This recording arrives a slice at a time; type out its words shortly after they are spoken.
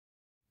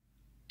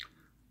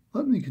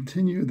Let me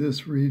continue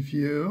this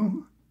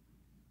review,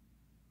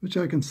 which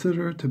I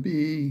consider to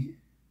be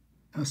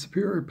a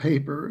superior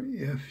paper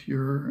if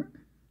you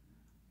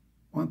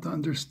want to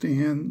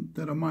understand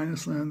that a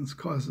minus lens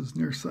causes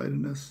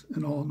nearsightedness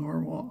in all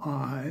normal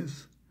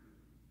eyes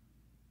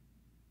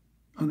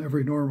on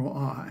every normal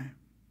eye.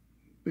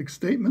 Big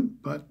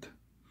statement, but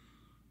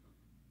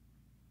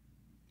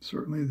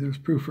certainly there's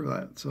proof for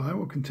that. So I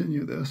will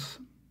continue this.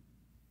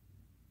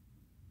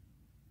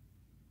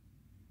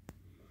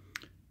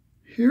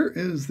 Here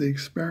is the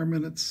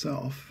experiment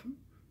itself.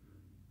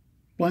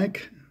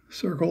 Blank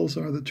circles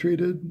are the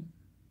treated,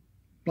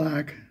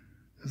 black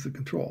is the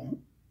control.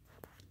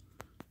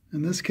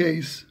 In this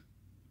case,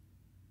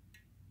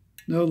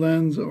 no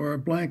lens or a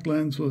blank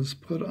lens was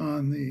put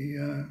on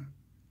the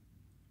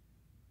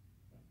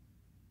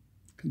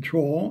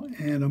control,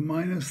 and a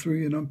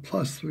 -3 and a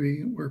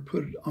 +3 were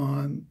put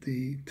on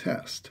the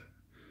test.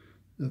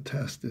 The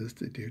test is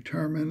to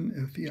determine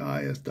if the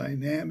eye is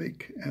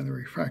dynamic and the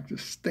refractive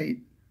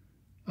state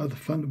of the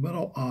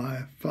fundamental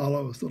eye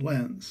follows the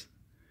lens.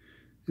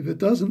 If it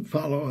doesn't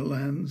follow a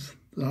lens,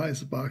 the eye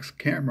is a box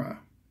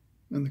camera,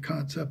 and the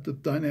concept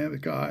of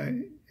dynamic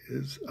eye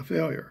is a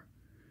failure.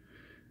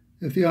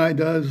 If the eye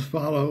does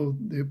follow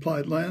the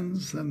applied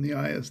lens, then the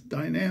eye is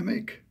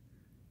dynamic,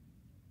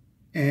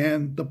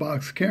 and the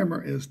box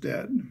camera is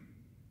dead.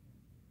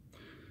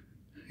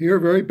 Here,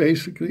 very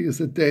basically, is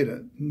the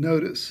data.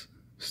 Notice,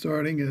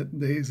 starting at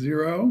day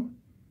 0,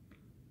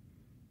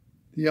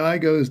 the eye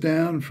goes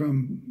down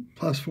from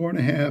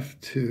 +4.5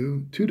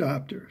 to 2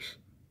 diopters.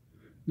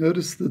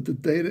 Notice that the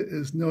data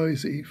is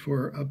noisy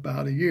for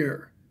about a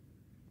year.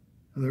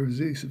 In other words,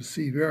 you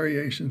see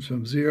variations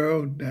from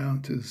 0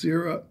 down to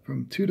 0,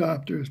 from 2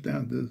 diopters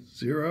down to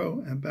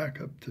 0, and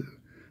back up to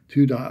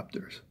 2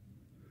 diopters.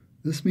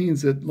 This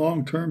means that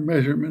long-term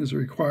measurement is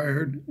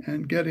required,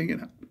 and getting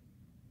an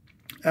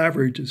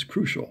average is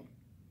crucial.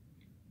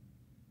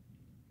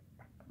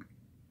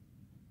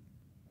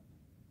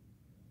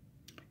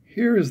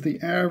 Here is the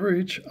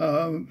average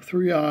of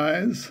 3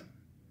 eyes.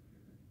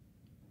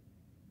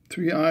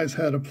 3 eyes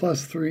had a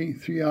 +3,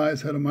 3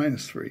 eyes had a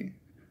 -3.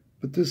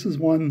 But this is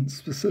one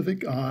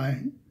specific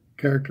eye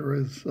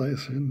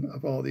characterization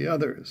of all the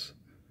others.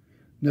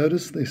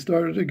 Notice they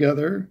started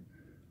together.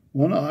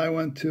 One eye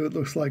went to, it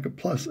looks like a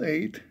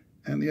 +8,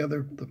 and the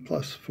other the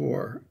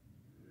 +4.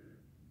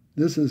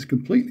 This is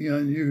completely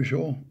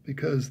unusual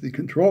because the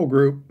control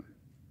group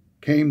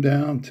came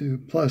down to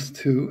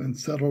 +2 and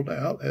settled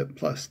out at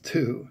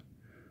 +2.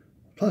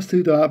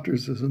 +2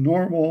 diopters is a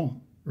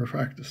normal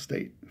refractive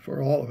state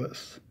for all of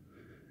us.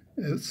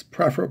 It's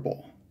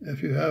preferable.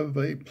 If you have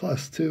a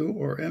 +2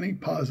 or any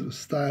positive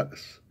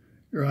status,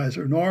 your eyes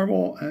are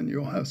normal and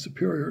you'll have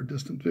superior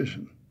distant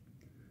vision.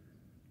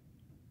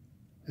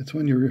 It's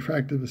when your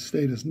refractive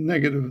state is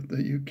negative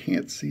that you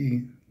can't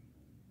see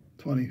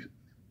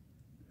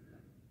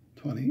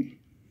 20/20.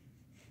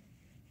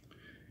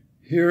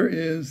 Here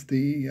is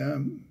the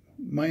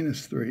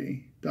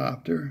 -3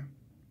 diopter.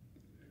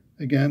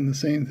 Again, the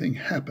same thing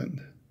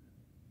happened.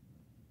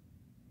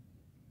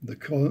 With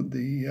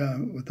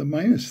the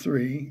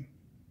 -3,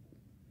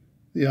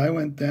 the eye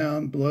went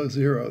down below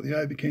 0. The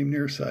eye became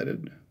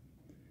nearsighted.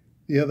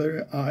 The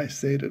other eye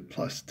stayed at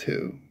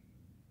 +2.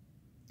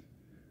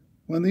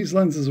 When these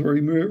lenses were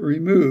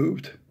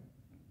removed,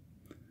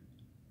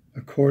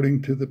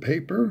 according to the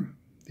paper,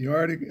 the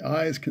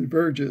eyes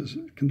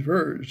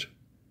converged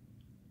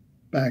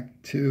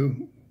back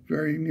to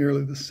very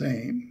nearly the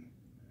same.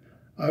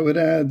 I would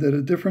add that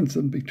a difference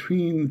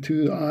between the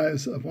 2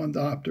 eyes of 1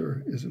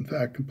 diopter is in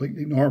fact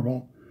completely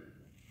normal.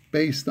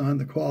 Based on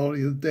the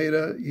quality of the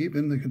data,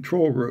 even the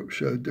control group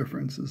showed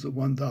differences of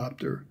 1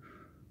 diopter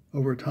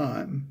over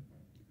time.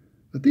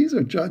 But these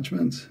are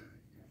judgments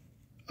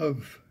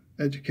of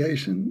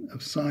education,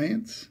 of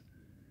science.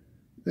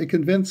 They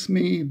convince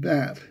me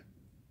that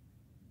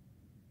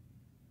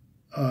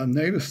a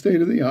negative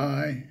state of the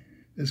eye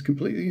is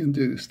completely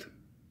induced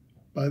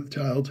by the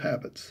child's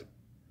habits.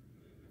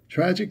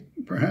 Tragic,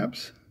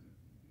 perhaps,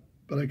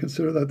 but I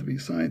consider that to be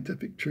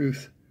scientific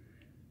truth,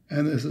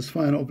 and this is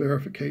final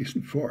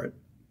verification for it.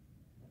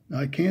 Now,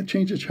 I can't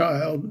change a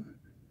child,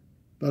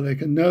 but I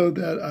can know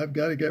that I've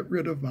got to get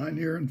rid of my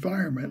near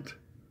environment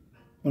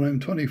when I'm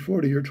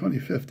 20/40 or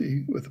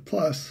 20/50 with a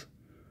plus,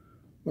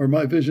 or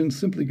my vision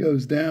simply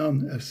goes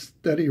down at a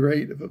steady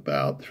rate of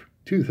about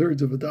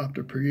 2/3 of a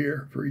diopter per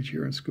year for each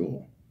year in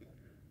school.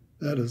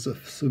 That is a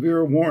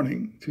severe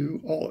warning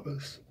to all of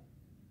us.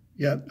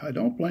 Yet I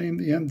don't blame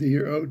the MD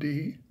or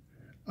OD.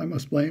 I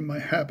must blame my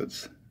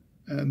habits,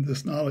 and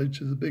this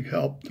knowledge is a big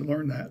help to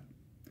learn that.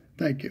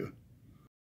 Thank you.